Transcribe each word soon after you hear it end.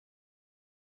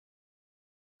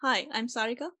Hi, I'm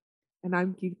Sarika, And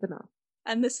I'm Kirtana.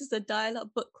 and this is the Dial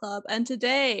Up Book Club. And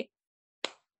today,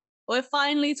 we're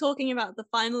finally talking about the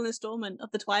final installment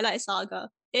of the Twilight Saga.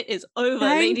 It is over,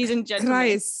 ladies and gentlemen.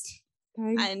 Christ.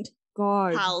 Thank and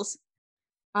God. pals.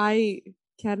 I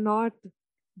cannot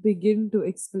begin to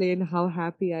explain how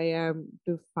happy I am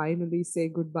to finally say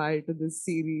goodbye to this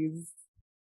series.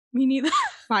 Me neither.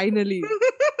 Finally.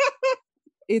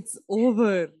 It's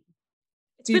over.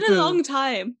 It's been a People. long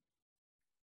time.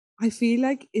 I feel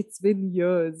like it's been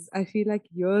years. I feel like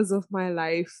years of my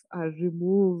life are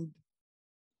removed.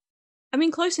 I mean,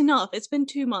 close enough. It's been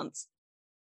 2 months.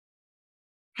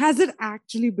 Has it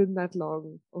actually been that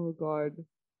long? Oh God.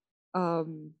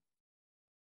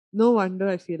 No wonder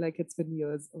I feel like it's been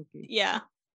years. Okay. Yeah.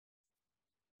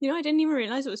 I didn't even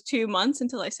realize it was 2 months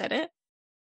until I said it.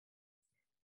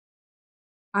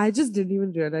 I just didn't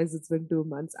even realize it's been 2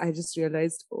 months. I just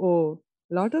realized, a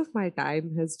lot of my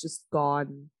time has just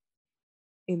gone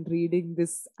in reading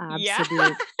this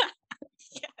absolute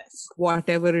Yes.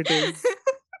 whatever it is.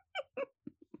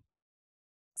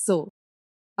 So,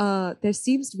 there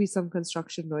seems to be some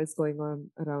construction noise going on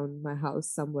around my house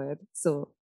somewhere.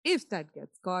 So, if that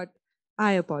gets caught,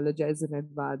 I apologize in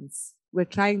advance.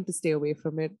 We're trying to stay away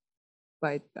from it,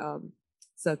 but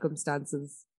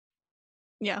circumstances.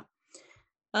 Yeah.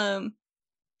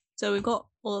 So we've got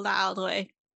all that out of the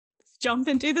way. Let's jump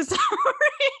into the summary.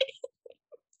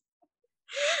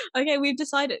 Okay, we've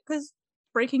decided, because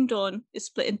Breaking Dawn is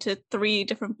split into 3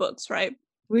 different books, right?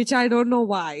 Which I don't know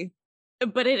why.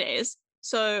 But it is.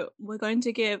 So we're going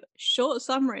to give short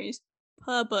summaries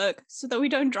per book so that we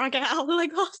don't drag it out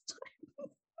like last time.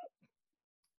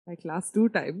 Like last 2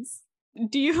 times.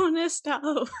 Do you want to start?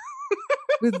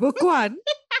 With book 1.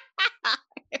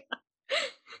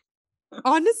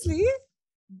 Honestly,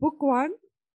 book 1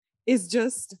 is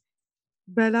just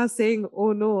Bella saying,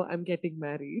 "Oh no, I'm getting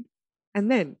married." And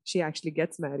then she actually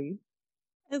gets married.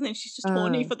 And then she's just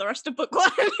horny for the rest of book 1.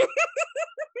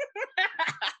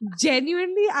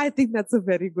 Genuinely, I think that's a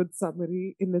very good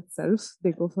summary in itself.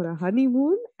 They go for a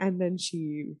honeymoon and then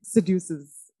she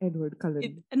seduces Edward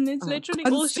Cullen. And it's literally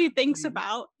all she thinks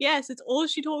about. Yes, it's all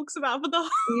she talks about for the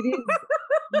It is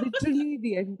literally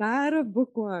the entire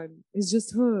book 1 is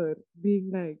just her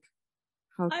being like,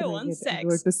 how can I get sex.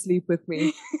 Edward to sleep with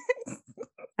me?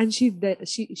 And she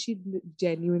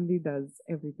genuinely does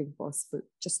everything possible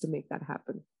just to make that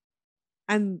happen.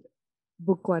 And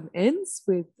book 1 ends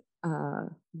with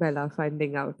Bella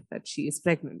finding out that she is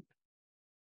pregnant.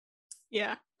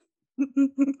 Yeah.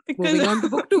 Moving on to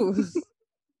book 2.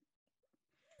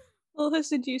 All her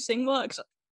seducing works.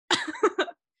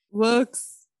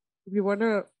 Works.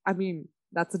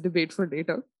 That's a debate for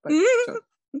later. But sure.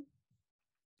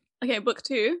 Okay, book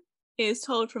 2 is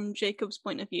told from Jacob's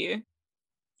point of view.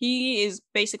 He is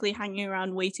basically hanging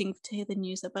around waiting to hear the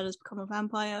news that Bella's become a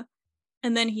vampire.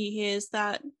 And then he hears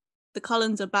that the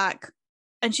Cullens are back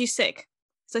and she's sick.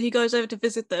 So he goes over to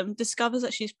visit them, discovers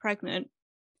that she's pregnant,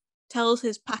 tells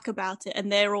his pack about it,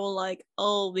 and they're all like,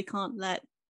 "Oh, we can't let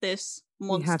this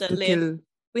monster live.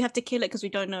 We have to kill it because we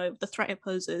don't know the threat it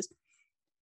poses."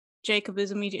 Jacob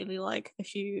is immediately like,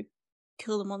 "If you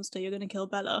kill the monster, you're going to kill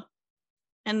Bella."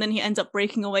 And then he ends up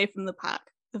breaking away from the pack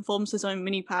and forms his own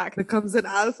mini pack. Becomes an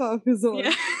alpha of his own.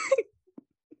 Yeah.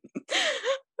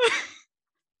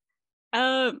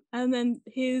 And then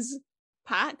his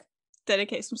pack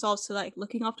dedicates themselves to like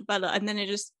looking after Bella, and then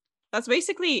that's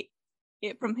basically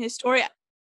it from his story.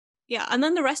 Yeah, and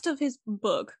then the rest of his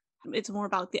book, it's more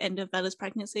about the end of Bella's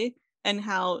pregnancy and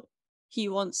how he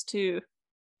wants to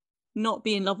not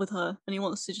be in love with her and he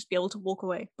wants to just be able to walk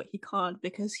away, but he can't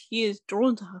because he is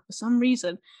drawn to her for some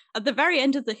reason. At the very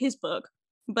end of his book,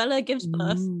 Bella gives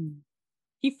birth.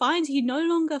 He finds he no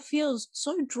longer feels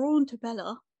so drawn to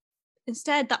Bella.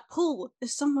 Instead, that pull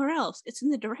is somewhere else. It's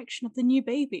in the direction of the new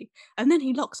baby. And then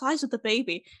he locks eyes with the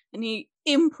baby and he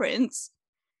imprints.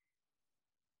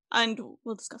 And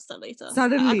we'll discuss that later.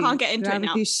 Suddenly, I can't get into it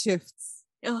now. Gravity shifts.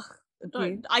 Ugh,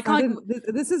 okay. I can't.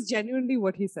 This is genuinely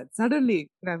what he said.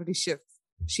 Suddenly, gravity shifts.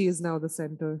 She is now the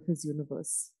center of his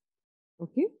universe.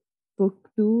 Okay? Book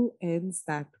 2 ends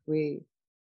that way.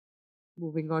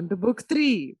 Moving on to book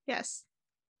 3. Yes.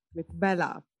 With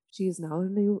Bella. She is now a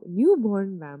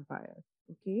newborn vampire.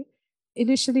 Okay?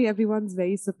 Initially, everyone's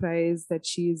very surprised that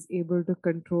she is able to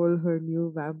control her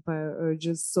new vampire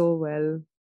urges so well.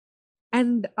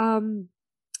 And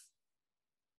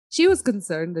she was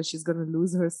concerned that she's going to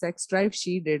lose her sex drive.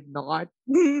 She did not.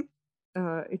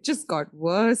 It just got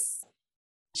worse.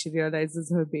 She realizes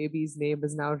her baby's name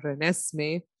is now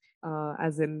Renesmee,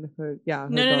 as in her daughter.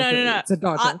 No. It's a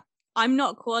daughter. I'm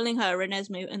not calling her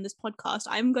Renesmee in this podcast.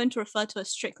 I'm going to refer to her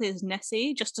strictly as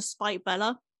Nessie, just to spite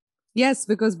Bella. Yes,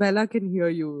 because Bella can hear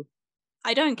you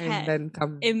I don't care. and then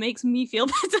come. It makes me feel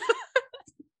better.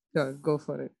 Sure, go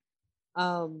for it.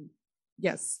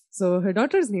 Yes. So her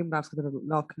daughter is named after the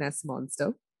Loch Ness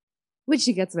monster, which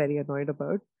she gets very annoyed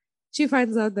about. She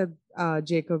finds out that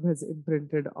Jacob has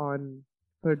imprinted on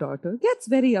her daughter, gets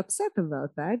very upset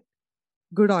about that.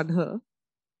 Good on her.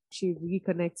 She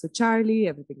reconnects with Charlie,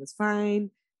 everything is fine.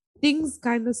 Things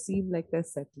kind of seem like they're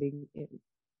settling in.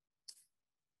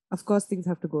 Of course, things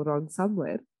have to go wrong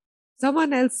somewhere.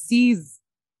 Someone else sees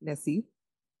Nessie.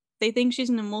 They think she's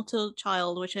an immortal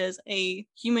child, which is a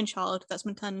human child that's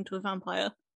been turned into a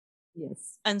vampire.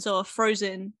 Yes. And so are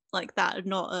frozen like that,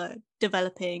 not a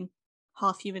developing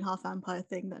half human, half vampire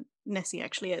thing that Nessie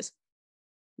actually is.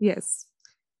 Yes.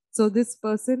 So this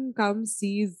person comes,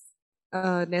 sees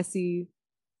Nessie,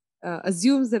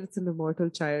 assumes that it's an immortal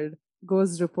child,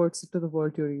 goes, reports it to the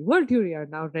Volturi. Volturi are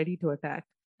now ready to attack.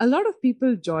 A lot of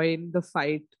people join the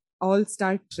fight, all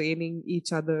start training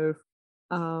each other.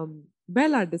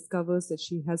 Bella discovers that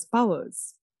she has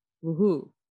powers. Woohoo!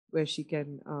 Where she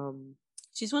can.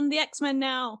 She's one of the X-Men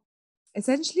now.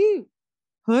 Essentially,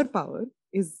 her power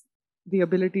is the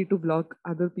ability to block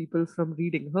other people from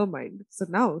reading her mind. So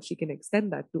now she can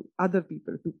extend that to other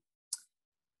people too.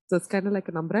 So it's kind of like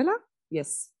an umbrella.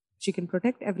 Yes, she can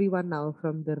protect everyone now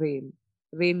from the rain.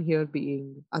 Rain here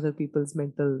being other people's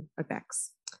mental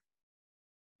attacks.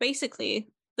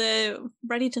 Basically, they're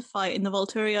ready to fight, and the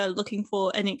Volturi are looking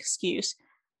for an excuse.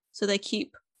 So they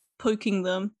keep poking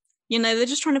them. You know, they're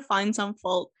just trying to find some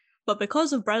fault. But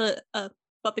because of Bella's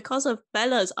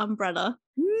umbrella,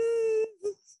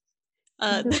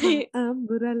 they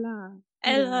umbrella.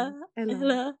 Ella.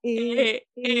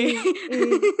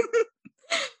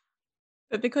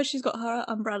 But because she's got her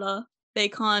umbrella, they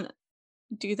can't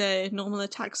do their normal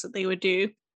attacks that they would do,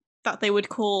 that they would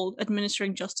call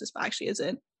administering justice, but actually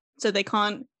isn't. So they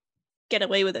can't get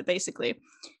away with it, basically.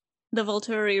 The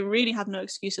Volturi really have no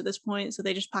excuse at this point, so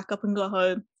they just pack up and go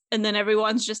home. And then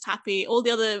everyone's just happy. All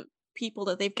the other people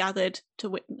that they've gathered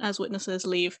as witnesses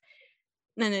leave.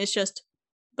 And it's just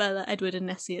Bella, Edward, and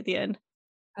Nessie at the end.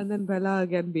 And then Bella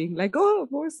again being like, oh,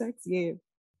 more sex, yay.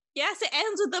 Yes, it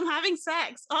ends with them having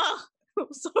sex. Oh,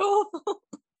 so awful.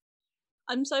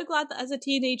 I'm so glad that as a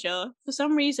teenager, for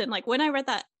some reason, like when I read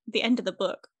that the end of the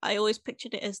book, I always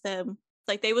pictured it as them,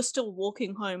 like they were still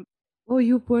walking home. Oh,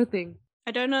 you poor thing.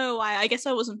 I don't know why. I guess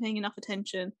I wasn't paying enough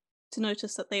attention to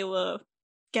notice that they were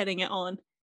getting it on.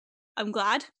 I'm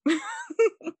glad.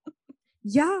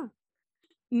 Yeah.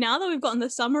 Now that we've gotten the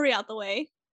summary out the way,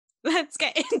 let's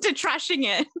get into trashing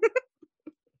it.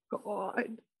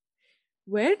 God.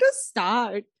 Where to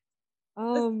start?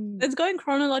 Let's go in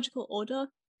chronological order.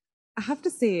 I have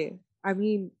to say, I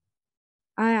mean,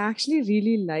 I actually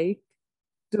really like,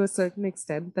 to a certain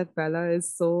extent, that Bella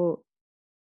is so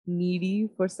needy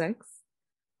for sex.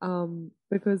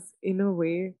 Because in a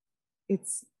way,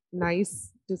 it's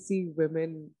nice to see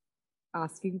women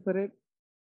asking for it.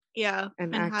 Yeah.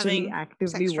 And actually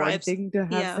actively wanting to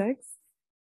have sex.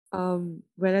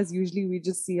 Whereas usually we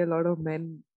just see a lot of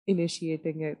men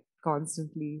initiating it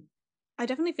constantly. I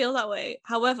definitely feel that way.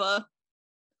 However,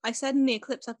 I said in the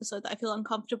Eclipse episode that I feel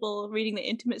uncomfortable reading the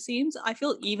intimate scenes. I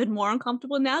feel even more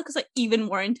uncomfortable now because they're even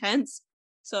more intense.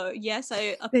 So yes,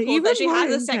 I applaud that she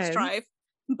has a sex drive,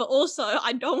 but also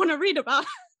I don't want to read about it.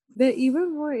 They're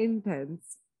even more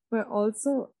intense, but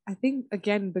also I think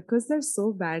again because they're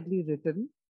so badly written,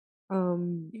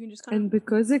 you can just kind and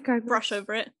because it kind brush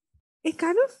over it. It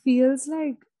kind of feels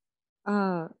like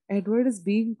Edward is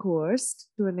being coerced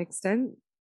to an extent.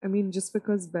 I mean, just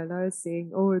because Bella is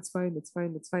saying, "Oh, it's fine, it's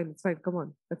fine, it's fine, it's fine. Come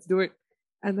on, let's do it,"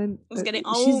 and then let's get it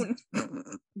on.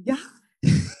 Yeah.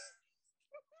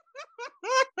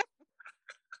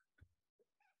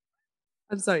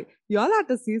 I'm sorry. Y'all had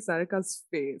to see Sarika's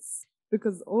face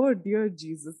because, oh dear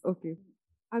Jesus. Okay,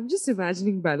 I'm just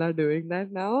imagining Bella doing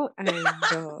that now, and.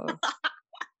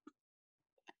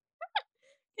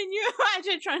 Can you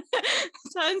imagine trying to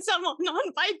turn someone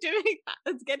on by doing that?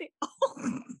 Let's get it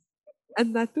on.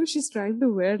 And that too, she's trying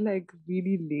to wear like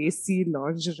really lacy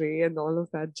lingerie and all of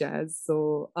that jazz.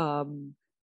 So,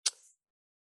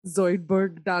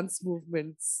 Zoidberg dance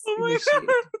movements initiate.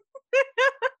 I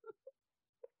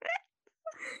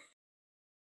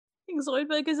think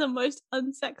Zoidberg is the most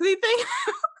unsexy thing.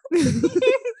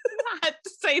 I had to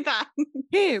say that.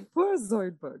 Hey, poor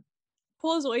Zoidberg.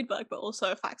 Poor Zoidberg, but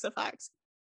also facts are facts.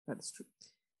 That's true.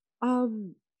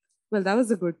 Well, that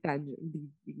was a good tangent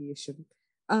deviation.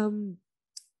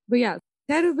 But yeah,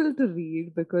 terrible to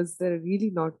read because they're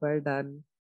really not well done.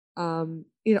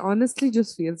 It honestly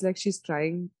just feels like she's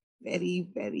trying very,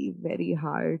 very, very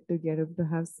hard to get him to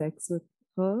have sex with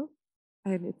her.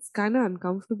 And it's kind of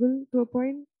uncomfortable to a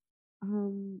point.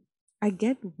 Um, I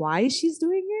get why she's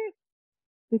doing it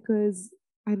because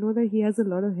I know that he has a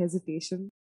lot of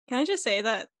hesitation. Can I just say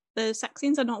that the sex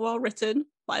scenes are not well written,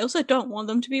 but I also don't want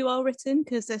them to be well written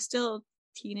because they're still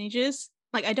teenagers.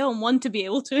 Like, I don't want to be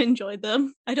able to enjoy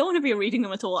them. I don't want to be reading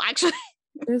them at all, actually.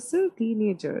 They're still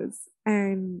teenagers.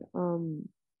 And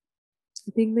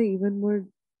I think the even more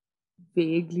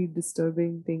vaguely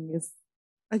disturbing thing is,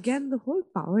 again, the whole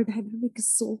power dynamic is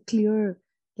so clear.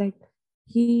 Like,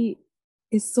 he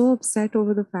is so upset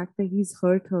over the fact that he's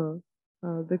hurt her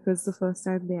because the first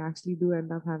time they actually do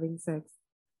end up having sex,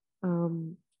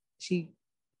 she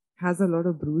has a lot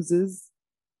of bruises,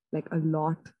 like a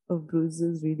lot of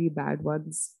bruises, really bad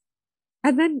ones.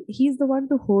 And then he's the one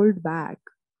to hold back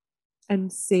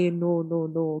and say no, no,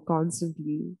 no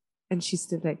constantly. And she's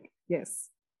still like, yes,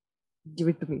 give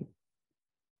it to me.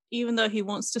 Even though he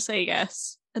wants to say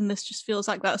yes. And this just feels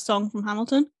like that song from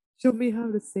Hamilton. Show me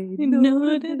how to say You no. know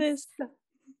what it is.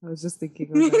 I was just thinking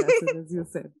of that as soon as you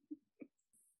said.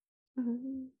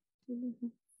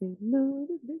 Say no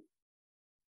to this.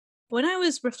 When I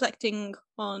was reflecting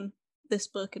on this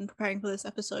book and preparing for this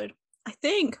episode, I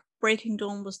think Breaking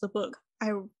Dawn was the book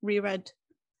I reread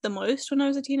the most when I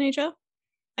was a teenager.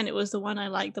 And it was the one I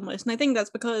liked the most. And I think that's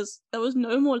because there was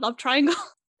no more love triangle.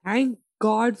 Thank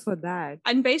God for that.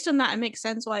 And based on that, it makes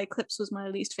sense why Eclipse was my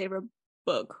least favorite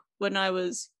book when I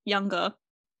was younger.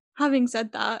 Having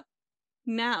said that,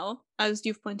 now, as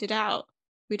you've pointed out,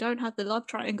 we don't have the love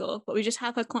triangle, but we just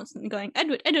have her constantly going,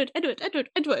 Edward, Edward, Edward, Edward,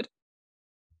 Edward.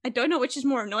 I don't know which is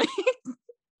more annoying.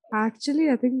 Actually,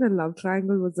 I think the love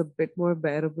triangle was a bit more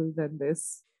bearable than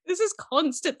this. This is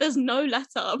constant. There's no let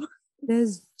up.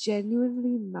 There's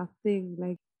genuinely nothing.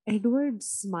 Like, Edward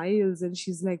smiles and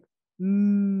she's like, Let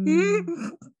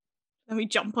me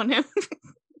jump on him.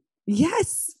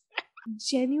 yes.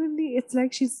 Genuinely, it's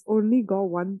like she's only got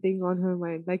one thing on her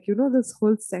mind. Like, this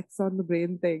whole sex on the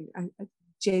brain thing.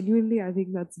 Genuinely, I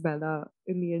think that's Bella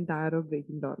in the entire of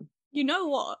Breaking Dawn. You know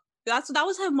what? That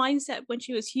was her mindset when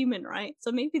she was human, right?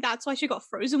 So maybe that's why she got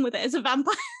frozen with it as a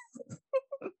vampire.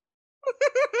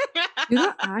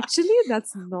 Actually,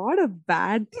 that's not a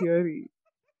bad theory.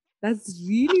 That's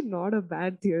really not a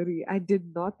bad theory. I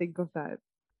did not think of that.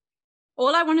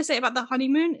 All I want to say about the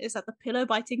honeymoon is that the pillow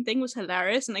biting thing was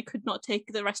hilarious and I could not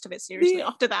take the rest of it seriously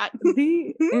after that.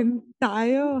 The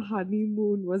entire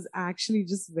honeymoon was actually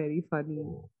just very funny.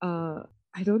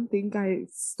 I don't think I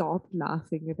stopped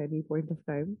laughing at any point of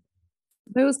time.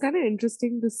 But it was kind of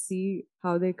interesting to see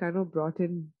how they kind of brought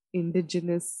in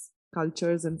indigenous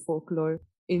cultures and folklore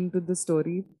into the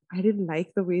story. I didn't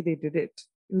like the way they did it.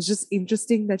 It was just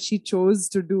interesting that she chose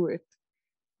to do it.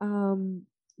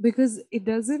 Because it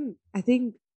doesn't, I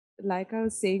think, like I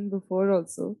was saying before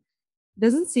also,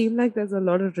 doesn't seem like there's a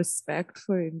lot of respect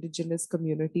for indigenous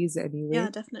communities anyway. Yeah,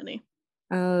 definitely.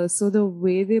 So the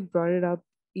way they brought it up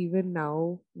even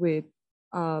now with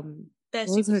they're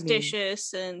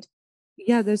superstitious and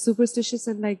yeah, they're superstitious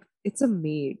and like it's a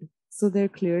maid. So they're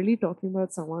clearly talking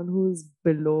about someone who's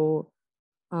below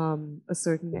a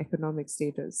certain economic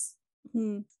status.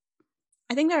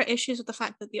 I think there are issues with the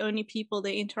fact that the only people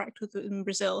they interact with in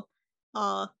Brazil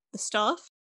are the staff.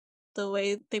 The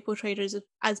way they portrayed it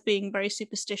as being very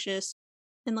superstitious.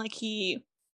 And like he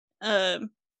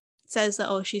says that,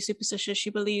 oh, she's superstitious, she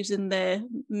believes in their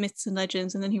myths and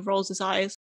legends, and then he rolls his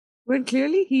eyes. When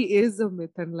clearly he is a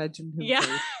myth and legend himself.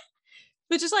 Yeah.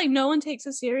 But just like no one takes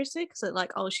her seriously because they're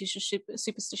like, oh, she's just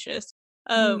superstitious.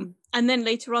 And then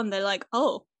later on they're like,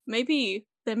 oh, maybe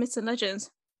their myths and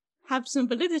legends have some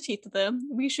validity to them.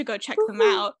 We should go check them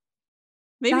out.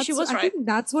 Maybe she was right. I think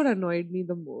that's what annoyed me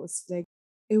the most. Like,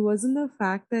 it wasn't the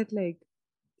fact that like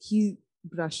he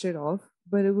brushed it off,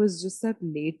 but it was just that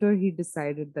later he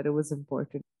decided that it was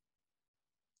important.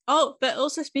 Oh, but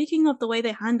also speaking of the way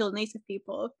they handle Native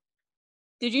people,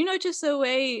 did you notice the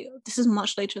way, this is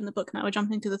much later in the book now, we're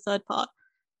jumping to the third part,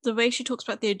 the way she talks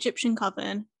about the Egyptian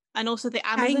coven and also the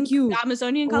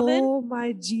Amazonian coven? Oh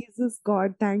my Jesus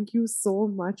God, thank you so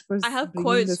much for I have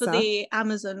quotes for the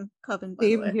Amazon coven, by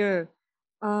the way. Same here.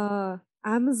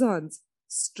 Amazons,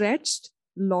 stretched,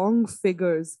 long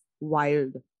figures,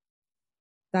 wild.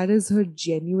 That is her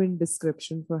genuine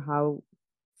description for how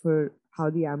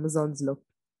the Amazons looked.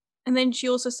 And then she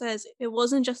also says it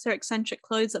wasn't just their eccentric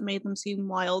clothes that made them seem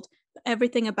wild, but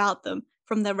everything about them,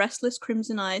 from their restless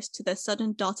crimson eyes to their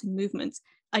sudden darting movements.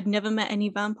 I'd never met any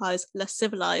vampires less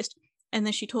civilized. And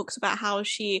then she talks about how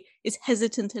she is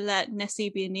hesitant to let Nessie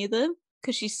be near them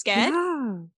because she's scared.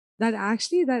 Yeah, that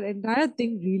actually that entire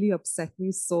thing really upset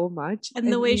me so much.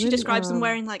 And the way she even describes them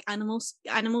wearing like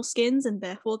animal skins and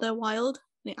therefore they're wild,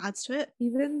 it adds to it.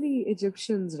 even the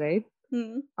Egyptians, right?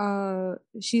 Hmm.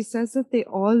 She says that they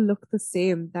all look the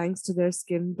same thanks to their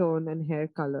skin tone and hair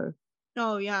color.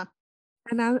 Oh yeah.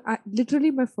 And I literally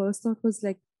my first thought was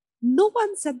like, no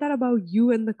one said that about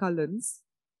you and the Cullens.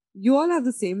 You all have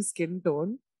the same skin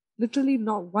tone. Literally,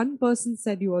 not one person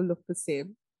said you all look the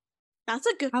same. That's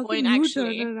a good How point, can you turn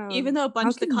actually. Even around? though a bunch How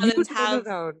of the can you Cullens turn have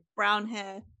around? brown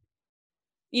hair.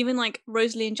 Even like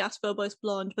Rosalie and Jasper are both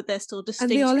blonde, but they're still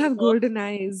distinct And they all have people. golden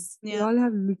eyes. They Yeah. all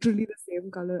have literally the same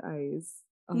color eyes.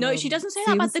 No, she doesn't say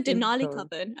that Same about the skin Denali tone.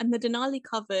 coven. And the Denali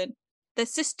coven, they're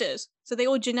sisters. So they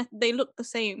all they look the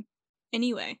same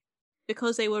anyway.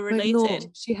 Because they were But related.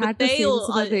 no, she But had to they say this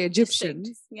all are about the distinct.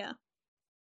 Egyptians Yeah.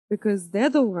 because they're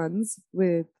the ones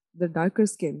with the darker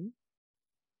skin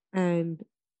and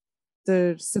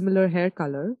the similar hair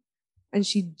color. And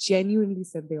she genuinely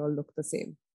said they all look the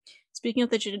same. Speaking of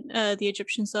the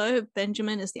Egyptians, though,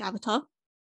 Benjamin is the Avatar.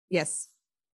 Yes.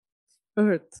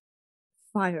 Earth,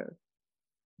 fire,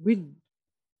 wind.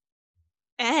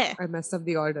 Air. I messed up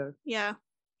the order. Yeah.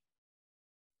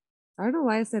 I don't know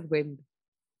why I said wind.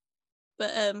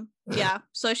 But yeah.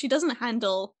 So she doesn't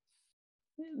handle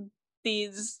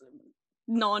these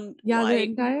non-white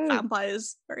entire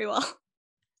vampires very well,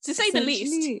 to say the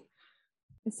least.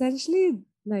 Essentially,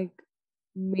 like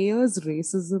Mayor's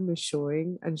racism is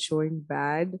showing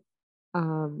bad,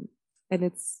 and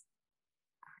it's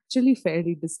actually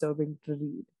fairly disturbing to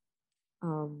read,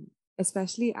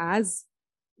 especially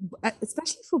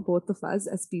especially for both of us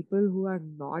as people who are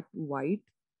not white.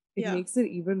 It Yeah. makes it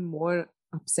even more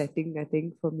upsetting, I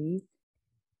think, for me.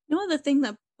 You know, the thing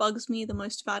that bugs me the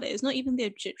most about it is not even the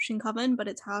Egyptian coven, but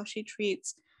it's how she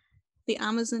treats the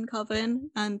Amazon coven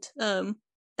and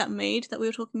that maid that we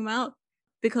were talking about,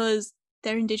 because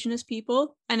they're indigenous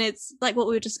people, and it's like what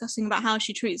we were discussing about how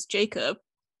she treats Jacob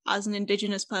as an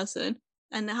indigenous person,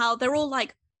 and how they're all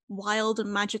like wild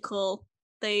and magical.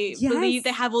 They believe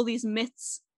they have all these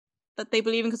myths that they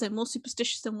believe in because they're more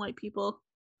superstitious than white people.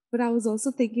 But I was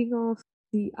also thinking of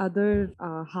the other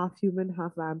half human,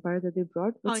 half vampire that they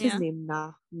brought. What's his name?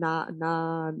 Nawel?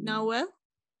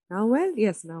 Nawel?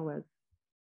 Yes, Nawel.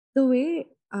 The way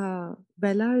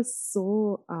Bella is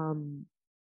so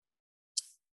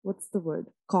what's the word?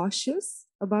 Cautious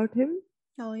about him.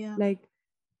 Oh yeah. Like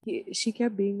she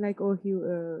kept being like, oh,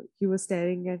 he was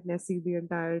staring at Nessie the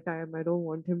entire time. I don't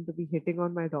want him to be hitting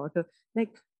on my daughter. Like,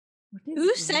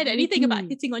 who said anything about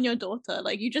hitting on your daughter?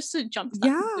 Like, you just jumped to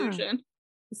that conclusion.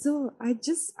 So I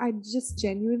just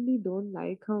genuinely don't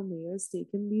like how Mayer's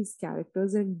taken these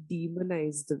characters and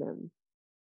demonized them.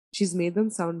 She's made them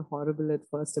sound horrible at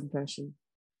first impression.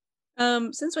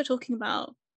 Since we're talking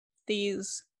about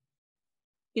these,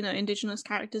 indigenous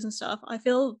characters and stuff, I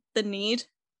feel the need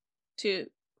to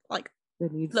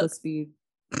for speed.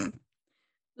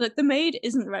 Look, the maid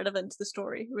isn't relevant to the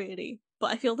story, really,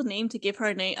 but I feel the name to give her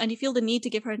a name, and you feel the need to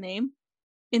give her a name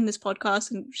in this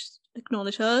podcast and just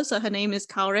acknowledge her. So her name is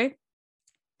Kaore.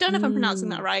 Don't know if I'm pronouncing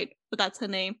that right, but that's her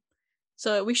name.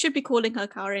 So we should be calling her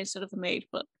Kaore instead of the maid,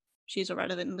 but she's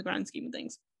irrelevant in the grand scheme of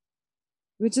things.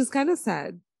 Which is kind of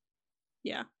sad.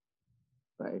 Yeah.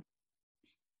 Right.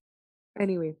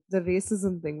 Anyway, the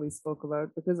racism thing we spoke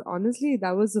about, because honestly,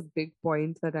 that was a big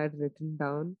point that I'd written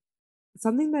down.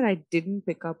 Something that I didn't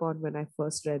pick up on when I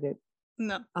first read it.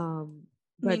 No. But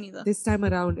Me neither. This time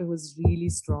around, it was really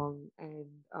strong. And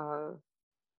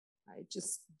I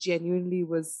just genuinely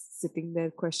was sitting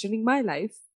there questioning my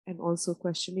life and also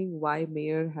questioning why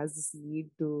Mayor has this need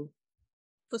to...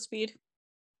 For speed.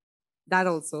 That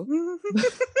also.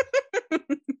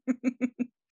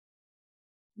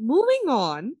 Moving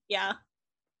on. Yeah.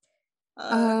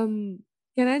 Can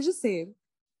I just say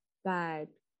that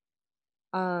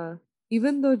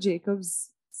even though Jacob's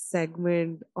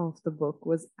segment of the book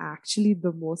was actually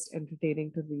the most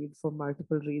entertaining to read for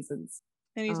multiple reasons.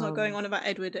 And he's not going on about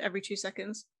Edward every 2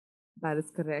 seconds. That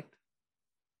is correct.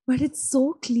 But it's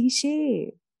so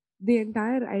cliche. The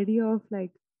entire idea of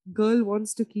like, girl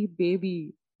wants to keep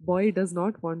baby, boy does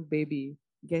not want baby,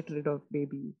 get rid of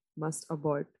baby, must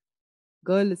abort.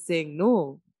 Girl is saying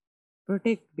no,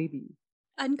 protect baby.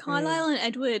 And Carlisle and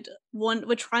Edward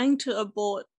were trying to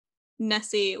abort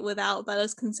Nessie without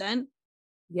Bella's consent.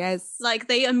 Yes. Like,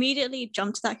 they immediately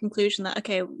jumped to that conclusion that,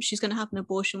 okay, she's going to have an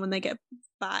abortion when they get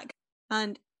back.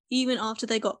 And even after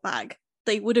they got back,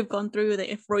 they would have gone through with it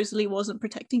if Rosalie wasn't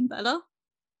protecting Bella,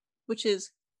 which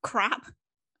is crap.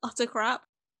 Utter crap.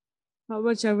 How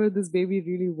much ever this baby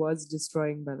really was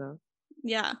destroying Bella.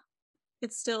 Yeah.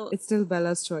 It's still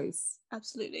Bella's choice.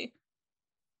 Absolutely.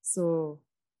 So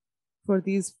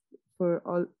for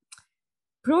all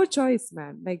pro-choice,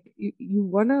 man. Like you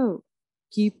wanna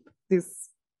keep this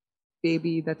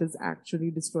baby that is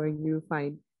actually destroying you,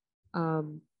 fine.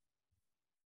 Um,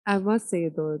 I must say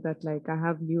though that like I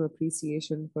have new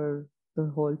appreciation for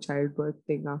the whole childbirth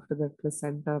thing after the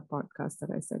placenta podcast that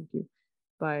I sent you.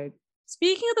 But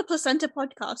speaking of the placenta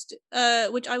podcast,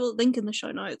 which I will link in the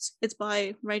show notes, it's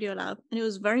by Radiolab, and it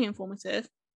was very informative.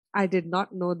 I did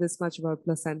not know this much about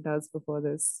placentas before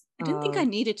this. I didn't think I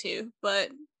needed to, but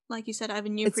like you said, I have a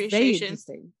new It's very appreciation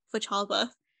interesting. for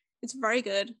childbirth. It's very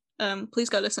good. Please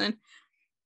go listen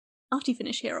after you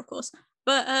finish here, of course.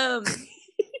 But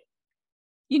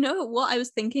you know what I was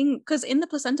thinking? Because in the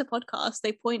placenta podcast,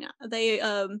 they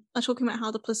are talking about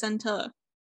how the placenta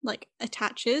like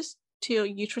attaches to your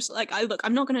uterus. Like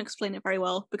I'm not going to explain it very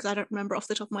well because I don't remember off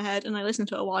the top of my head, and I listened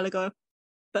to it a while ago.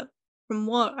 But from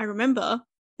what I remember,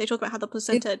 they talk about how the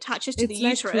placenta attaches to the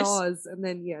uterus. It's like claws, and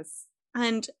then yes,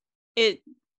 and it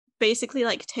basically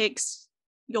like takes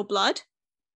your blood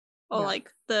or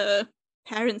like the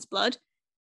parent's blood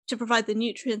to provide the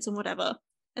nutrients and whatever.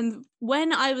 And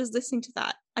when I was listening to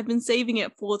that, I've been saving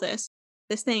it for this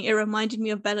thing. It reminded me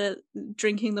of Bella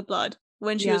drinking the blood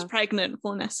when she was pregnant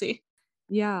for Nessie.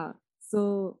 Yeah.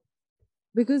 So,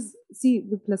 because see,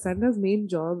 the placenta's main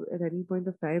job at any point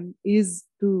of time is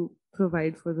to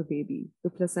provide for the baby. The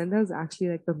placenta is actually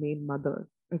like the main mother,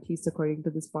 at least according to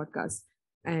this podcast.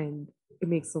 And it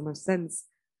makes so much sense.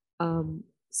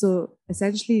 So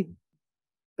essentially,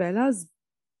 Bella's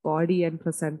body and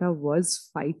placenta was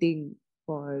fighting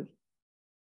for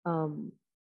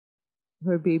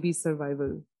her baby's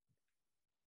survival.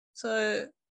 So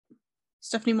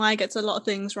Stephenie Meyer gets a lot of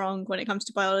things wrong when it comes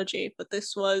to biology, but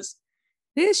this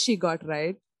she got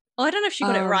right. Well, I don't know if she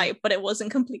got it right, but it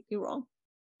wasn't completely wrong.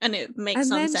 And it makes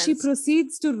some sense. And then she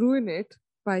proceeds to ruin it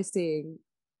by saying,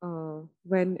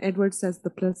 when Edward says the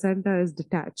placenta is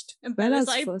detached, and Bella's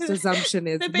like, first assumption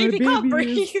is the baby can't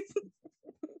breathe.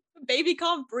 The baby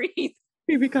can't breathe.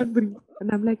 Baby can't breathe.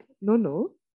 And I'm like,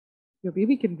 no, your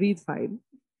baby can breathe fine,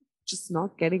 just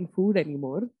not getting food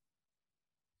anymore.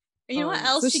 And you know what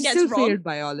else so she gets still wrong? Failed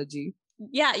biology.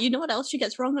 Yeah, you know what else she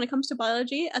gets wrong when it comes to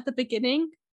biology? At the beginning,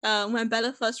 when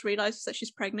Bella first realizes that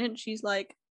she's pregnant, she's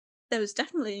like, there was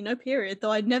definitely no period,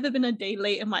 though I'd never been a day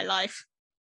late in my life.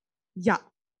 Yeah.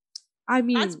 I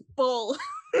mean, that's bull.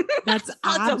 That's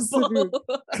absolute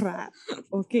crap.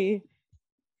 Okay.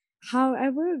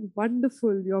 However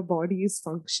wonderful your body is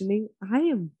functioning, I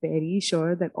am very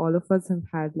sure that all of us have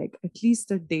had like at least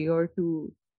a day or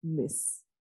two miss,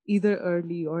 either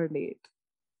early or late.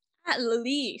 At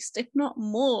least, if not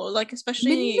more, like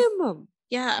especially minimum.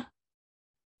 Yeah.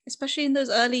 Especially in those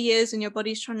early years when your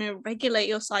body's trying to regulate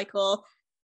your cycle.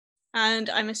 And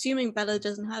I'm assuming Bella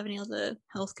doesn't have any other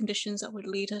health conditions that would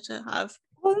lead her to have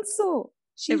also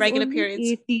she's irregular periods.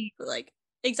 80. Like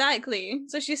exactly.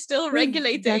 So she's still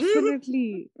regulating.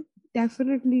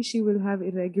 Definitely she will have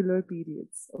irregular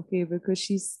periods. Okay, because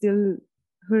she's still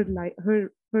her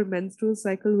menstrual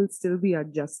cycle will still be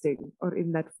adjusting or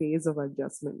in that phase of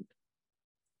adjustment.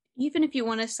 Even if you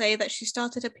want to say that she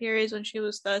started her periods when she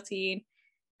was 13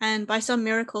 and by some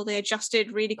miracle they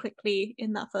adjusted really quickly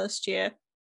in that first year,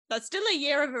 that's still a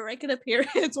year of irregular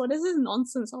periods. What is this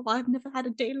nonsense of I've never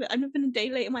been a day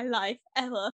late in my life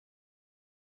ever.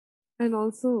 And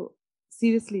also,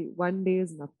 seriously, one day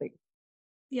is nothing.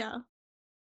 Yeah.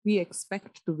 We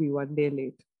expect to be one day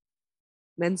late.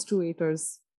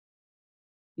 Menstruators,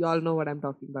 you all know what I'm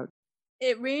talking about.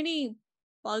 It really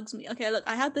bugs me. Okay, look,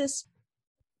 I had this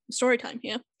story time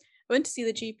here. I went to see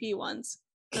the GP once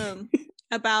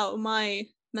about my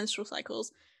menstrual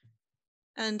cycles,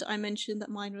 and I mentioned that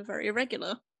mine were very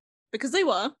irregular because they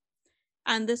were,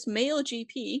 and this male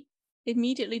GP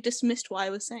immediately dismissed what I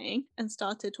was saying and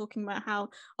started talking about how,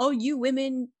 oh, you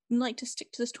women like to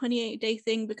stick to this 28-day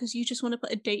thing because you just want to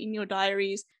put a date in your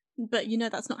diaries, but you know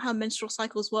that's not how menstrual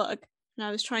cycles work. And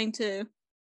I was trying to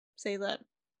say that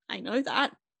I know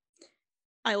that.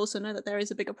 I also know that there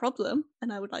is a bigger problem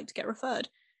and I would like to get referred.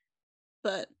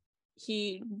 But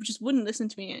he just wouldn't listen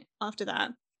to me after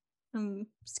that and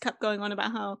just kept going on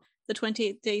about how the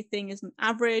 28-day thing is an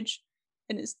average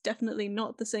and it's definitely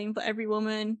not the same for every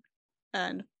woman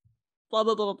and blah,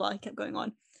 blah, blah, blah, blah. He kept going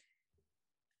on.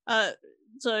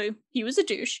 So he was a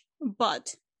douche,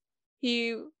 but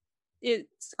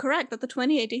it's correct that the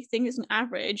 28-day thing is an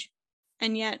average,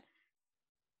 and yet,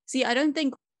 see, I don't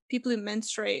think people who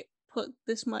menstruate put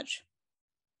this much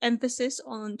emphasis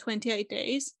on 28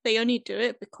 days. They only do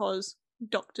it because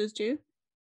doctors do.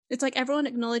 It's like everyone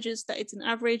acknowledges that it's an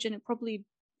average and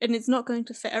it's not going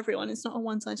to fit everyone. It's not a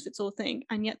one-size-fits-all thing,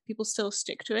 and yet people still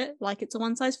stick to it like it's a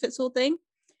one-size-fits-all thing.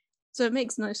 So it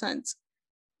makes no sense.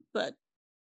 But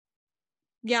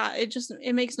yeah,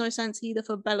 it makes no sense either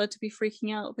for Bella to be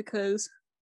freaking out because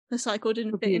the cycle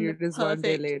didn't Her fit in the period is 1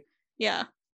 day perfect. late. Yeah.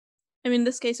 I mean, in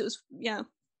this case, it was, yeah.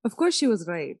 Of course, she was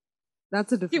right.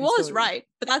 That's a She different was story. right,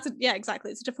 but yeah,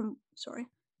 exactly. It's a different story.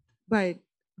 But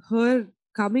her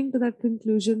coming to that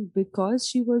conclusion because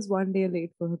she was 1 day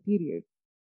late for her period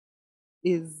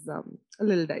is a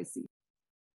little dicey.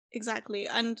 Exactly.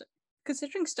 And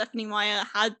considering Stephanie Meyer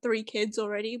had 3 kids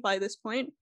already by this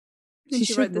point, when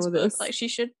she wrote this book, like she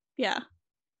should, yeah.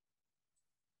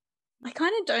 I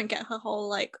kind of don't get her whole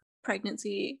like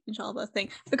pregnancy and childbirth thing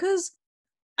because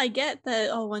I get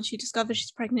that, when she discovers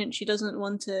she's pregnant, she doesn't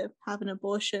want to have an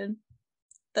abortion.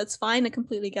 That's fine. I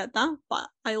completely get that. But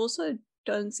I also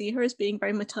don't see her as being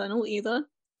very maternal either.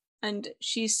 And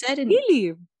she said in.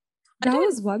 Really? That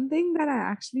was one thing that I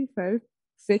actually felt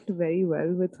fit very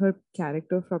well with her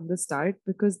character from the start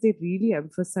because they really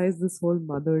emphasize this whole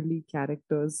motherly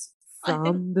characters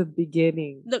from the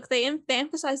beginning. Look, they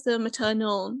emphasize the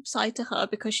maternal side to her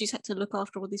because she's had to look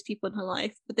after all these people in her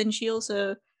life. But then she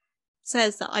also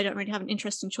says that I don't really have an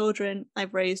interest in children.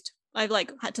 I've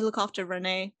like had to look after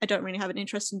Renee. I don't really have an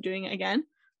interest in doing it again.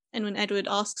 And when Edward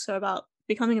asks her about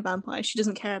becoming a vampire, she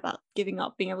doesn't care about giving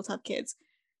up being able to have kids.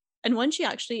 And when she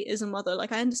actually is a mother,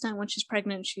 like I understand when she's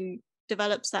pregnant, she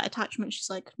develops that attachment.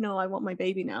 She's like, no, I want my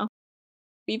baby now.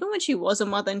 But even when she was a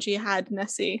mother and she had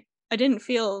Nessie, I didn't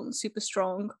feel super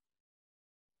strong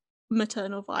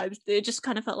maternal vibes. It just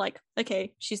kind of felt like,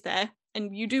 okay, she's there.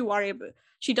 And you do worry about,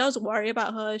 she does worry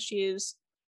about her. She is,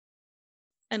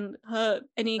 and her,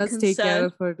 any does concern. Take care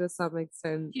of her to some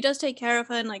extent. She does take care of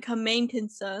her, and like her main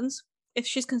concerns, if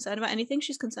she's concerned about anything,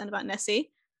 she's concerned about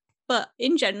Nessie. But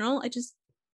in general,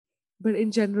 But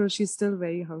in general, she's still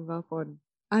very hung up on,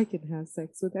 I can have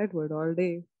sex with Edward all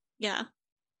day. Yeah.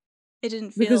 It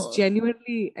didn't feel... Because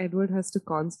genuinely, Edward has to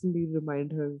constantly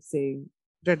remind her, saying,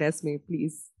 Renesmee,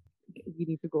 please, we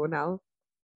need to go now.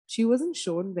 She wasn't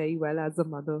shown very well as a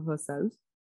mother herself.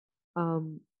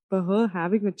 But her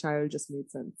having a child just made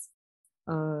sense.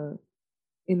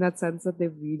 In that sense that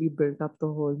they've really built up the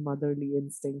whole motherly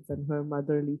instincts and her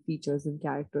motherly features and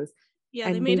characters. Yeah,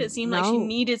 and they made it seem like she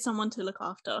needed someone to look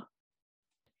after.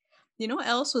 You know what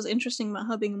else was interesting about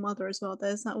her being a mother as well?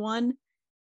 There's that one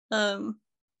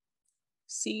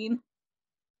scene.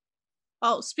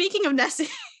 Oh, speaking of Nessie,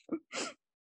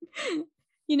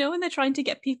 you know when they're trying to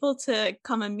get people to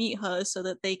come and meet her so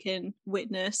that they can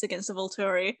witness against the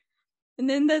Volturi, and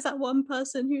then there's that one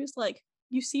person who's like,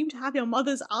 you seem to have your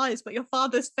mother's eyes but your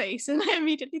father's face, and I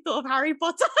immediately thought of Harry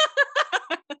Potter.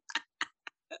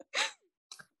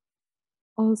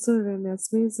 Also,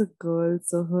 Renesmee is a girl,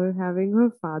 so her having her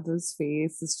father's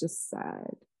face is just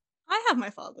sad. I have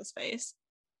my father's face.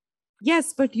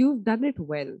 Yes, but you've done it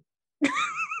well.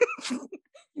 You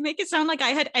make it sound like I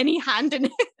had any hand in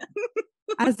it.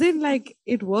 As in, like,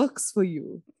 it works for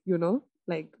you, you know?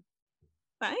 Like,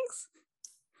 thanks.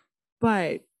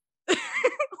 But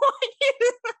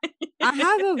I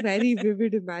have a very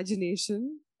vivid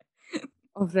imagination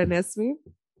of Renesmee.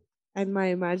 And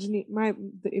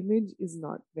the image is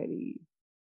not very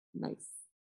nice.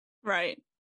 Right.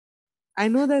 I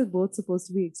know they're both supposed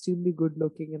to be extremely good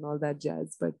looking and all that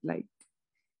jazz, but like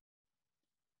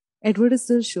Edward is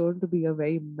still shown to be a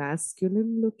very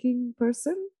masculine looking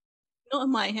person. Not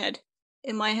in my head.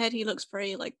 In my head, he looks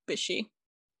very like bishy.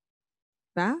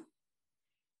 That?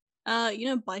 You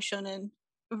know, Baishonen,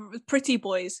 pretty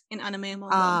boys in anime and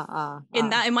manga.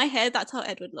 In my head, that's how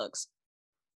Edward looks.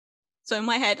 So in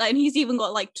my head, and he's even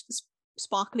got like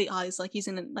sparkly eyes, like he's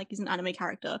an anime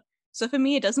character. So for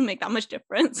me, it doesn't make that much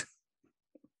difference.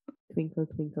 Twinkle,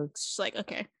 twinkle. It's just like,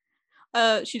 okay.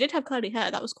 She did have curly hair.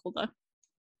 That was cool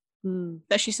though.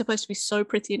 That she's supposed to be so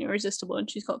pretty and irresistible, and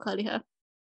she's got curly hair.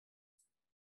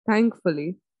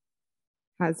 Thankfully,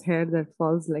 has hair that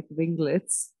falls like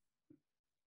ringlets.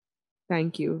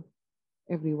 Thank you,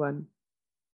 everyone.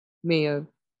 Mayor.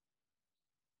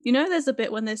 You know, there's a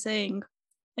bit when they're saying,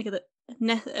 like,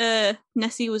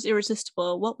 Nessie was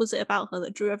irresistible. What was it about her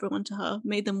that drew everyone to her,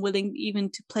 made them willing even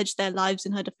to pledge their lives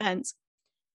in her defense?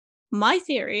 My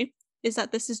theory is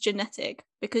that this is genetic,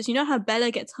 because you know how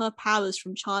Bella gets her powers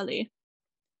from Charlie?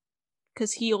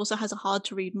 Because he also has a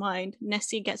hard-to-read mind.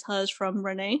 Nessie gets hers from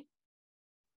Renee.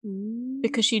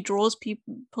 Because she draws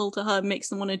people to her, makes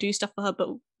them want to do stuff for her, but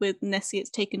with Nessie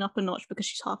it's taken up a notch because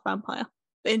she's half vampire.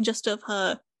 But in just of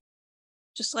her,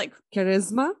 just like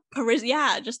charisma,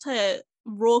 just her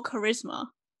raw charisma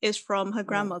is from her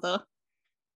grandmother.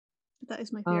 That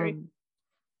is my theory.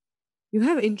 You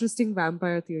have interesting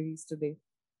vampire theories today.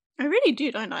 I really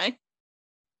do, don't I?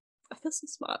 I feel so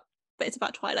smart. But it's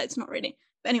about Twilight, it's not really.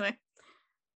 Anyway,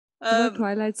 About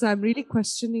Twilight, so I'm really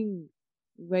questioning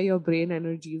where your brain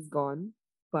energy is gone.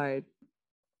 But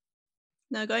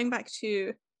now going back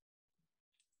to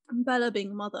Bella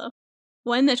being a mother,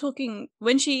 when they're talking,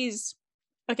 when she's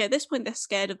okay, at this point they're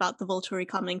scared about the Volturi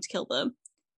coming to kill them,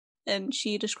 and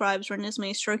she describes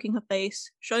Renesmee stroking her face,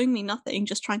 showing me nothing,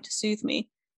 just trying to soothe me.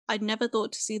 I'd never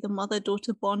thought to see the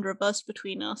mother-daughter bond reversed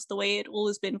between us the way it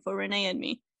always been for Renee and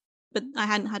me, but I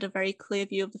hadn't had a very clear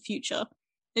view of the future.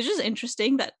 It's just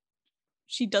interesting that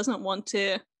she doesn't want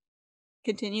to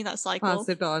continue that cycle. pass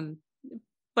it on.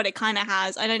 But it kind of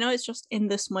has. And I know it's just in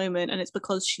this moment and it's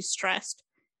because she's stressed.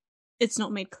 It's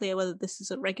not made clear whether this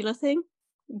is a regular thing,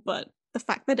 but the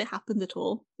fact that it happened at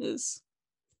all is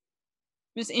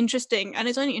interesting. And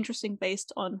it's only interesting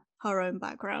based on her own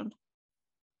background.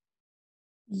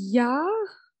 Yeah.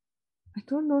 I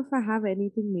don't know if I have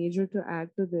anything major to add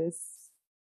to this.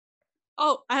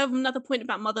 Oh, I have another point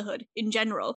about motherhood in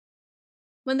general.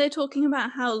 When they're talking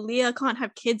about how Leah can't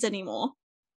have kids anymore,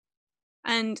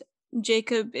 and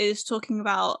Jacob is talking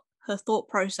about her thought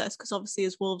process, because obviously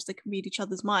as wolves they can read each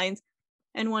other's minds,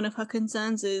 and one of her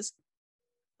concerns is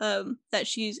that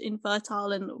she's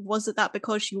infertile, and was it that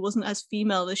because she wasn't as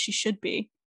female as she should be?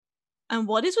 And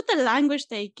what is with the language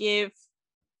they give,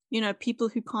 people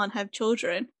who can't have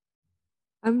children?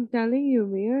 I'm telling you,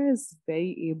 Mia is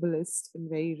very ableist and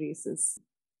very racist.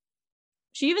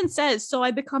 She even says, so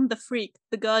I become the freak,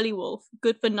 the girly wolf,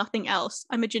 good for nothing else.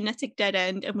 I'm a genetic dead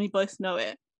end and we both know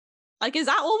it. Like, is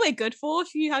that all we're good for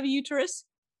if you have a uterus?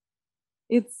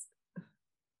 It's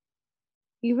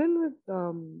even with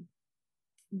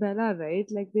Bella, right?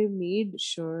 Like they made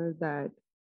sure that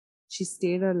she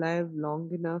stayed alive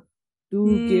long enough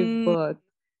to give birth,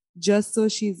 just so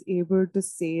she's able to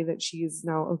say that she is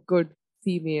now a good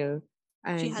female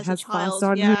and has passed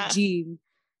on her gene,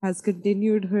 has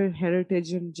continued her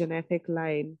heritage and genetic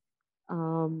line,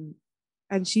 and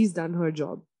she's done her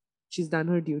job. She's done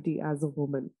her duty as a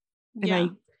woman.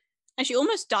 And she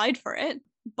almost died for it,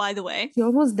 by the way. She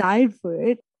almost died for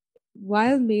it.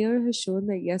 While Mayer has shown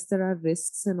that yes, there are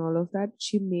risks and all of that,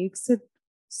 she makes it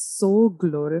so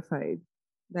glorified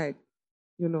that,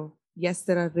 yes,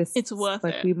 there are risks. It's worth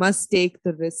but it. We must take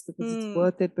the risk because it's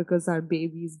worth it, because our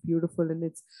baby is beautiful and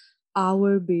it's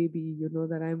our baby,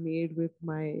 that I made with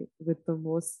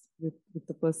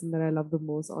the person that I love the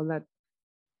most, all that,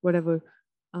 whatever,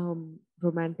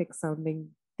 romantic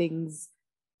sounding things.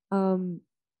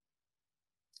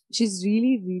 She's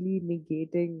really, really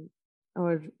negating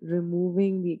or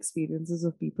removing the experiences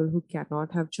of people who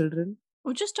cannot have children.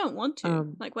 Or just don't want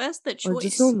to. Where's the choice? Or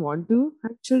just don't want to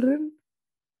have children.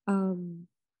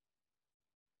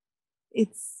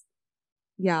 It's,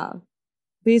 yeah.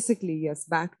 Basically, yes,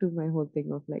 back to my whole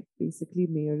thing of basically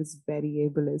Mayer is very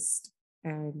ableist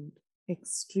and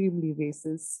extremely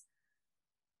racist.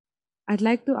 I'd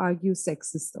like to argue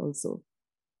sexist also,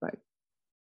 but...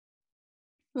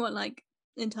 What,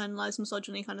 internalized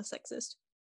misogyny kind of sexist?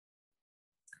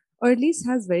 Or at least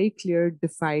has very clear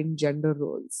defined gender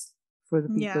roles for the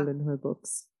people in her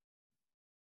books.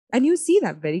 And you see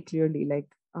that very clearly.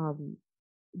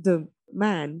 The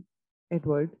man,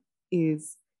 Edward,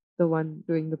 is the one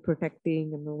doing the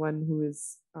protecting and the one who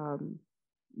is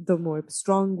the more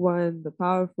strong one, the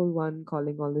powerful one,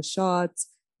 calling all the shots.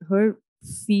 Her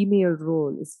female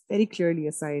role is very clearly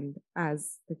assigned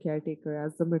as the caretaker,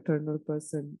 as the maternal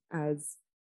person, as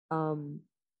the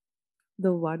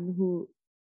one who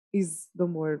is the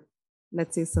more,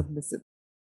 let's say, submissive.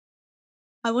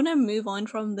 I want to move on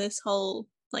from this whole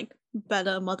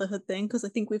better motherhood thing, because I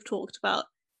think we've talked about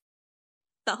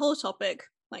that whole topic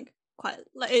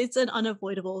it's an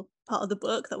unavoidable part of the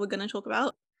book that we're going to talk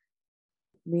about.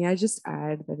 May I just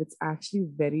add that it's actually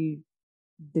very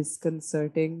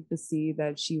disconcerting to see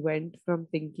that she went from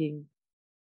thinking,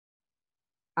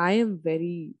 I am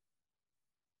very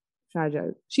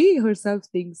fragile. She herself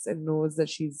thinks and knows that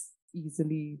she's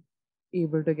easily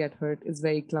able to get hurt, is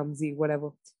very clumsy, whatever,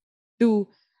 to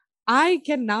I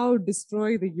can now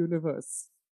destroy the universe.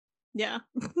 Yeah.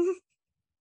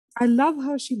 I love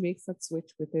how she makes that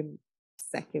switch within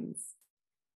seconds.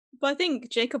 But I think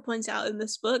Jacob points out in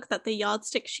this book that the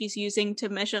yardstick she's using to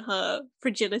measure her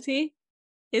fragility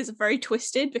is very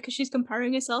twisted, because she's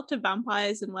comparing herself to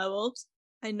vampires and werewolves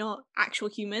and not actual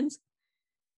humans.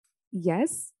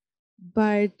 Yes,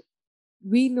 but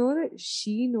we know that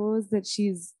she knows that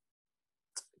she's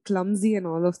clumsy and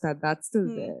all of that. That's still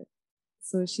there.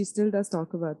 So she still does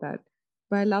talk about that.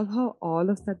 But I love how all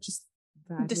of that just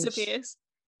disappears.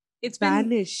 It's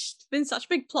vanished. Been such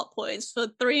big plot points for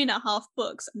 3.5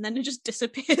 books, and then it just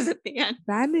disappears at the end.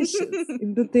 Vanishes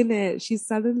into thin air. She's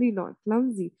suddenly not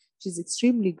clumsy. She's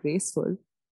extremely graceful.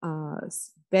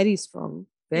 very strong,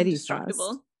 very fast,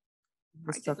 Indestructible.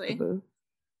 Practically. indestructible.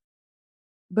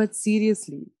 But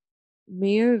seriously,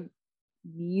 Mayor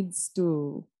needs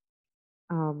to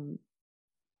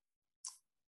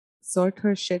sort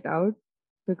her shit out,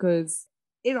 because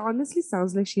it honestly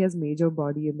sounds like she has major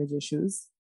body image issues,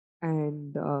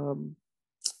 and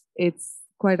it's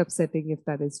quite upsetting if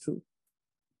that is true.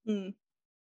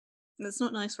 That's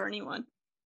not nice for anyone.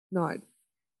 Not.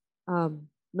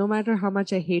 No matter how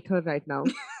much I hate her right now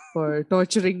for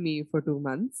torturing me for 2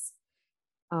 months.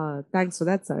 Thanks for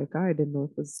that, Sarika. I didn't know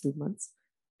it was 2 months.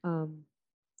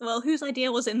 Well, whose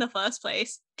idea was it in the first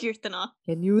place? Kirtana.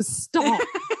 Can you stop?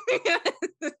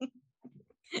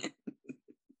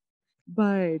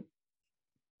 But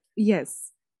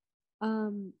yes.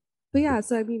 But yeah,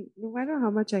 so I mean, no matter how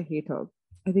much I hate her,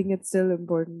 I think it's still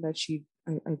important that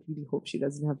I really hope she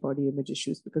doesn't have body image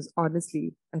issues, because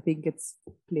honestly, I think it's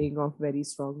playing off very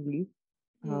strongly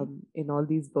in all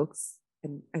these books.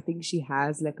 And I think she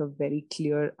has like a very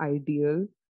clear ideal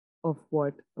of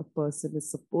what a person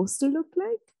is supposed to look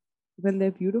like when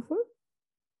they're beautiful.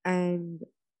 And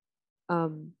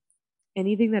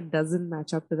anything that doesn't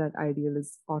match up to that ideal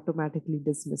is automatically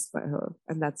dismissed by her.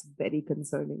 And that's very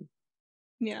concerning.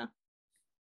 Yeah.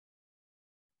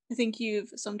 I think you've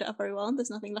summed it up very well.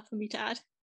 There's nothing left for me to add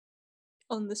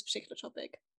on this particular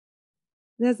topic.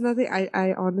 There's nothing,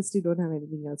 I honestly don't have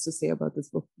anything else to say about this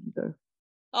book either.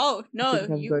 Oh, no,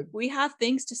 we have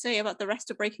things to say about the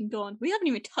rest of Breaking Dawn. We haven't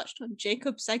even touched on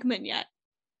Jacob's segment yet.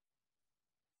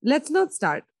 Let's not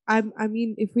start. I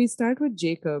mean, if we start with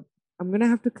Jacob, I'm going to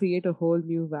have to create a whole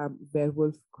new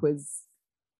werewolf quiz.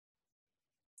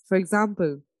 For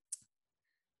example,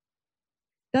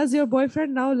 does your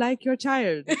boyfriend now like your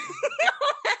child? I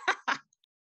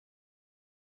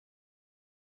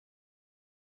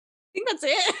think that's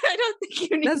it. I don't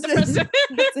think you need the rest of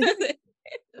it.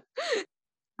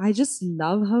 I just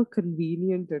love how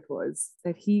convenient it was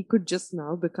that he could just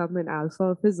now become an alpha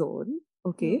of his own.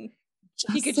 Okay.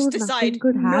 He could just decide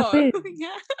could happen. No.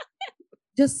 Yeah.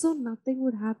 Just so nothing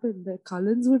would happen. The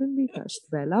Cullens wouldn't be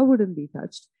touched. Bella wouldn't be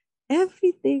touched.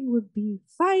 Everything would be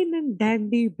fine and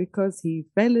dandy because he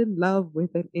fell in love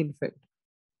with an infant.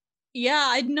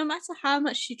 Yeah, no matter how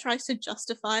much she tries to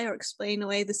justify or explain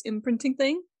away this imprinting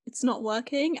thing, it's not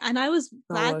working. And I was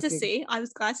glad to see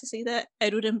that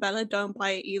Edward and Bella don't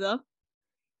buy it either.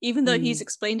 Even though he's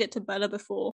explained it to Bella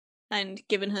before and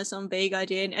given her some vague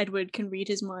idea and Edward can read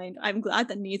his mind, I'm glad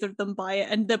that neither of them buy it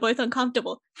and they're both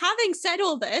uncomfortable. Having said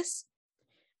all this,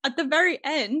 at the very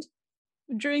end,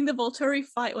 during the Volturi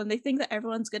fight, when they think that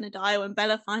everyone's going to die, when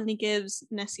Bella finally gives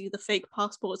Nessie the fake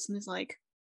passports and is like,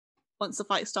 once the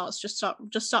fight starts, just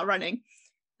start running.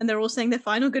 And they're all saying their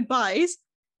final goodbyes.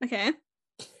 Okay.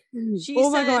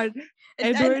 My God.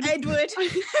 Edward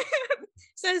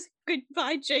says,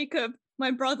 goodbye, Jacob,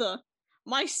 my brother,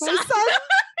 my son.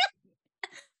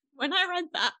 When I read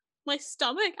that, my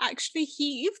stomach actually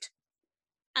heaved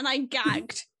and I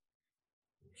gagged.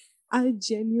 I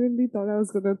genuinely thought I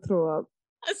was going to throw up.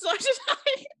 So did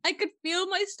I. I could feel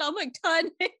my stomach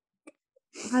turning.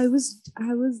 I was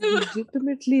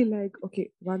legitimately like,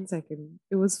 okay, 1 second.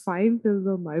 It was fine till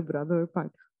the my brother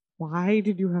part. Why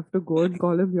did you have to go and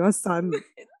call him your son?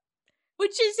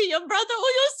 Which is he, your brother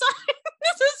or your son?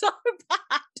 This is so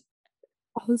bad.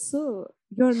 Also,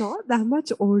 you're not that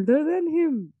much older than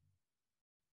him.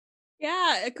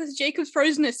 Yeah, because Jacob's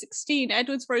frozen at 16,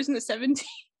 Edward's frozen at 17.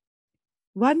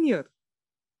 1 year.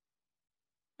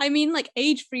 I mean, like,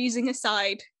 age freezing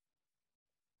aside,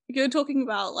 you're talking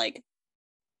about, like,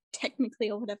 technically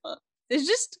or whatever.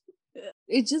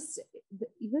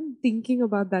 Even thinking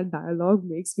about that dialogue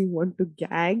makes me want to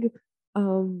gag.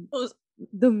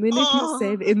 The minute you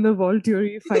said in the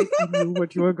Volturi fight, I knew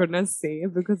what you were gonna say,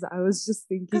 because I was just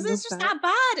thinking because it's just that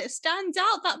bad. It stands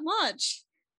out that much.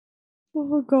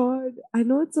 Oh God, I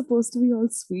know it's supposed to be all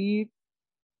sweet,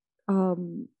 or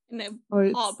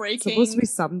it's heartbreaking. Supposed to be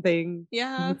something.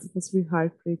 Yeah, it's supposed to be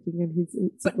heartbreaking, and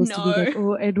it's supposed to be like,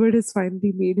 oh, Edward has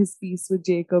finally made his peace with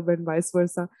Jacob, and vice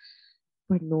versa.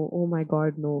 But no, oh my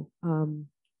God, no.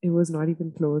 It was not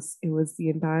even close. It was the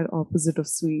entire opposite of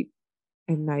sweet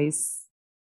and nice.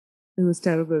 It was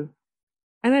terrible.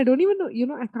 And I don't even know,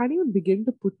 I can't even begin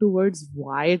to put to words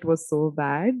why it was so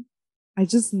bad. I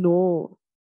just know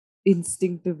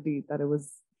instinctively that it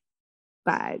was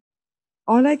bad.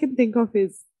 All I can think of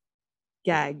is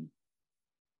gag.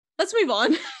 Let's move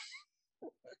on.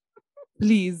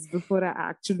 Please, before I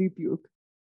actually puke.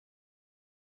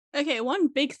 Okay, one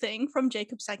big thing from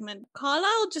Jacob's segment.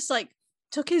 Carlisle just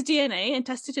took his DNA and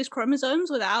tested his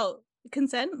chromosomes without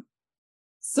consent.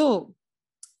 So,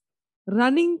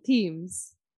 running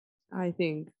themes I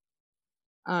think,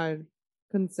 are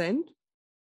consent,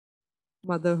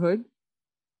 motherhood,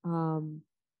 um,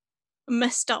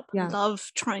 Messed up yeah,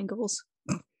 love triangles.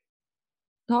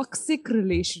 toxic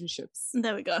relationships.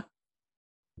 There we go.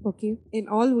 Okay, in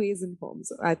all ways and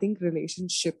forms. I think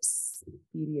relationships,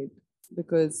 period.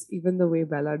 Because even the way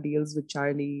Bella deals with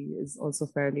Charlie is also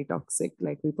fairly toxic.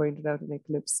 Like we pointed out in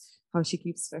Eclipse, how she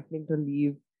keeps threatening to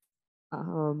leave.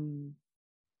 Um,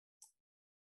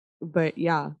 but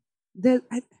yeah,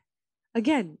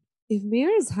 again, if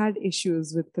Mayors had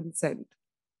issues with consent,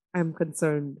 I'm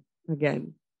concerned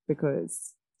again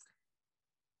because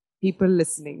people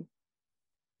listening,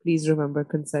 please remember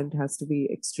consent has to be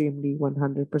extremely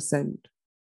 100%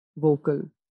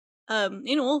 vocal.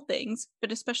 In all things,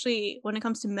 but especially when it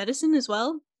comes to medicine as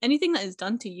well. Anything that is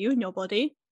done to you and your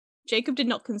body. Jacob did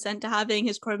not consent to having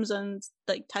his chromosomes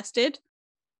like tested.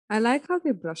 I like how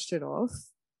they brushed it off.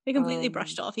 He completely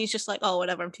brushed off. He's just like, oh,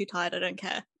 whatever, I'm too tired, I don't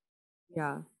care.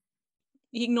 Yeah.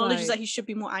 He acknowledges But that he should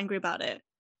be more angry about it,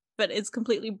 but it's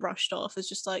completely brushed off. It's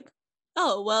just like,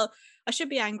 oh, well, I should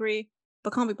be angry,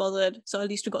 but can't be bothered, so at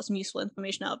least we got some useful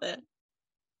information out of it.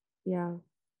 yeah.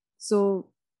 So,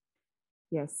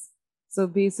 yes. So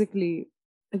basically,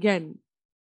 again,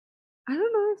 I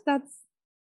don't know if that's,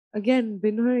 again,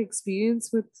 been her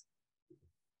experience with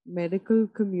medical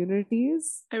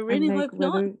communities. I And really like hope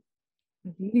not. I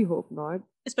really hope not.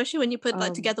 Especially when you put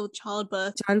that together with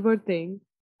childbirth. Childbirth thing.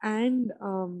 And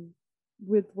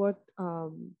with what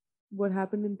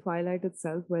happened in Twilight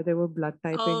itself, where they were blood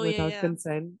typing Oh, yeah, without yeah.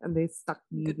 consent and they stuck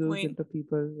Good needles point. into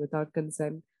people without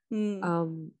consent.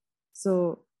 Mm.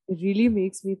 So it really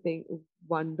makes me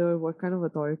wonder what kind of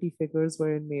authority figures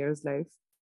were in Mayer's life,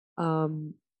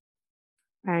 and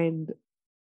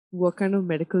what kind of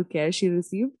medical care she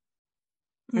received,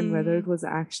 and whether it was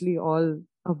actually all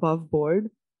above board.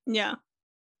 Yeah.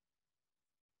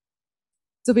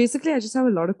 So basically, I just have a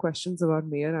lot of questions about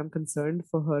Mayer. I'm concerned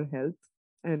for her health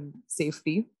and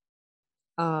safety.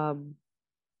 I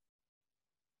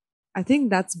think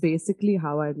that's basically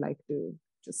how I'd like to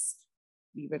just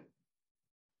leave it.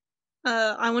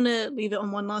 I want to leave it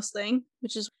on one last thing,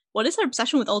 which is what is her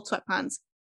obsession with old sweatpants?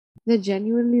 They're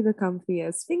genuinely the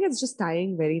comfiest. I think it's just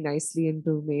tying very nicely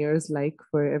into Mayer's like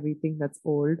for everything that's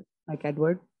old, like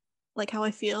Edward. Like how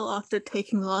I feel after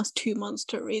taking the last 2 months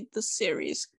to read this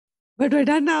series. But we're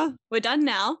done now. We're done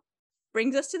now.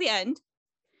 Brings us to the end.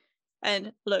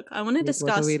 And look, I want to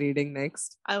discuss. What are we reading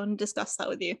next? I want to discuss that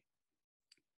with you.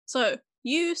 So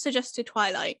you suggested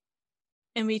Twilight,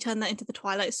 and we turned that into the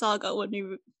Twilight Saga when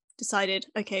we decided,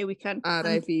 okay, we can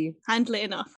R.I.P. handle it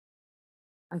enough.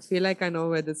 I feel like I know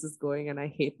where this is going, and I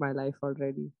hate my life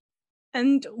already.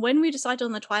 And when we decided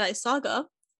on the Twilight Saga,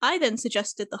 I then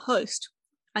suggested The Host.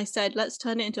 I said, let's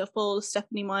turn it into a full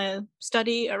Stephenie Meyer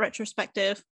study, a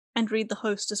retrospective, and read The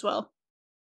Host as well.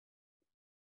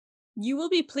 You will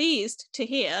be pleased to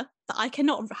hear that I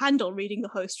cannot handle reading The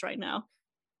Host right now.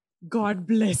 God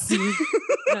bless you.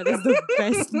 That is the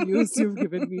best news you've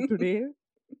given me today.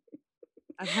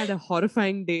 I've had a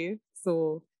horrifying day,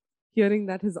 so hearing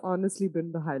that has honestly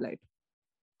been the highlight.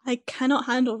 I cannot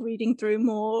handle reading through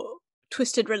more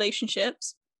twisted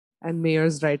relationships. And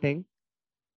Mayer's writing.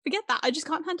 Forget that. I just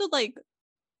can't handle like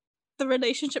the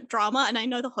relationship drama, and I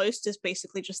know The Host is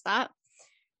basically just that.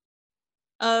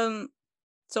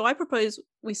 So I propose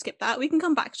we skip that. We can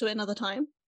come back to it another time.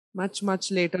 Much,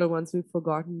 much later, once we've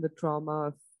forgotten the trauma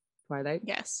of Twilight.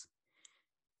 Yes.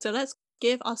 So let's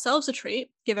give ourselves a treat,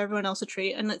 give everyone else a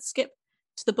treat, and let's skip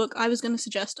to the book I was going to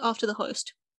suggest after The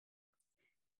Host,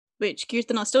 which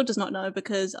Kirtana still does not know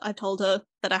because I told her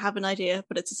that I have an idea,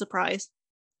 but it's a surprise.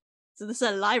 So this is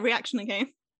a live reaction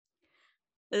again.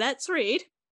 Let's read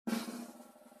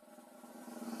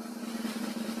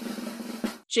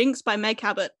Jinx by Meg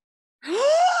Cabot.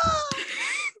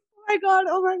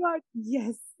 Oh my god,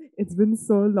 yes. It's been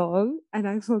so long and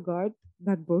I forgot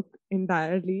that book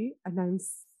entirely, and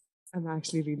I'm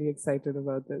actually really excited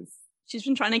about this. She's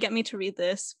been trying to get me to read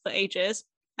this for ages,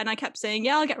 and I kept saying,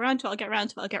 yeah, I'll get around to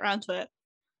it.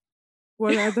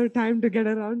 What other time to get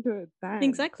around to it than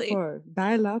exactly for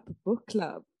Dial Up Book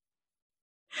Club?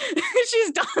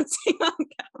 She's dancing on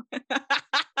camera.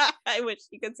 I wish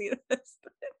you could see this.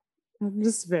 I'm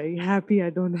just very happy I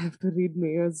don't have to read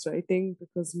Mayer's writing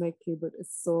because Meg Cabot is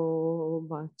so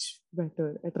much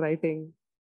better at writing.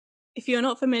 If you're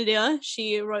not familiar,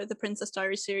 she wrote the Princess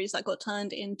Diaries series that got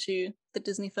turned into the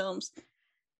Disney films.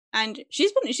 And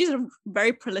she's a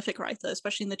very prolific writer,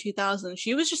 especially in the 2000s.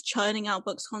 She was just churning out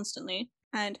books constantly.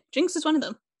 And Jinx is one of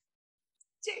them.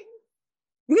 Jinx!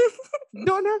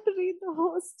 Don't have to read The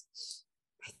Host.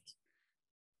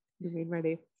 You made my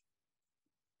day.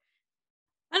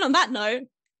 And And on that note,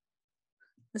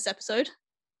 this episode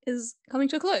is coming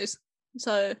to a close.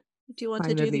 So, do you want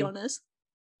to do the Finally. honors?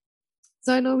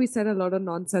 So I know we said a lot of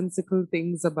nonsensical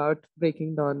things about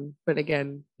Breaking Dawn, but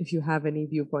again, if you have any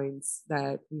viewpoints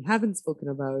that we haven't spoken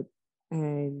about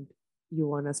and you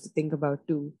want us to think about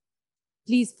too,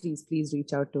 please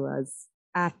reach out to us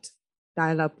at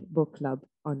Dial Up Book Club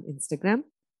on Instagram.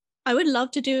 I would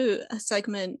love to do a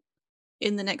segment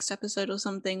in the next episode or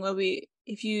something where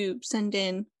if you send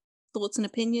in thoughts and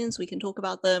opinions, we can talk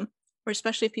about them, or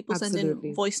especially if people send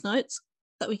in voice notes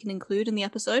that we can include in the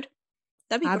episode.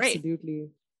 That'd be great.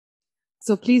 Absolutely.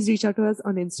 So please reach out to us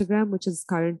on Instagram, which is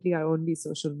currently our only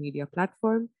social media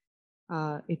platform.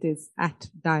 It is at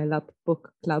Dial Up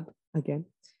Book Club again.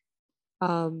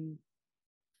 And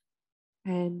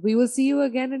we will see you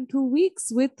again in 2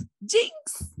 weeks with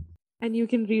Jinx. And you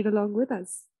can read along with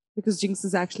us because Jinx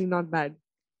is actually not bad.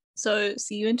 So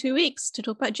see you in 2 weeks to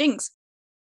talk about Jinx.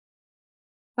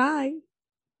 Bye.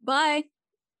 Bye.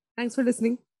 Thanks for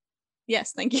listening.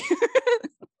 Yes, thank you.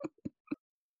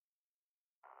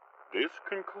 This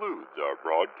concludes our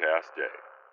broadcast day.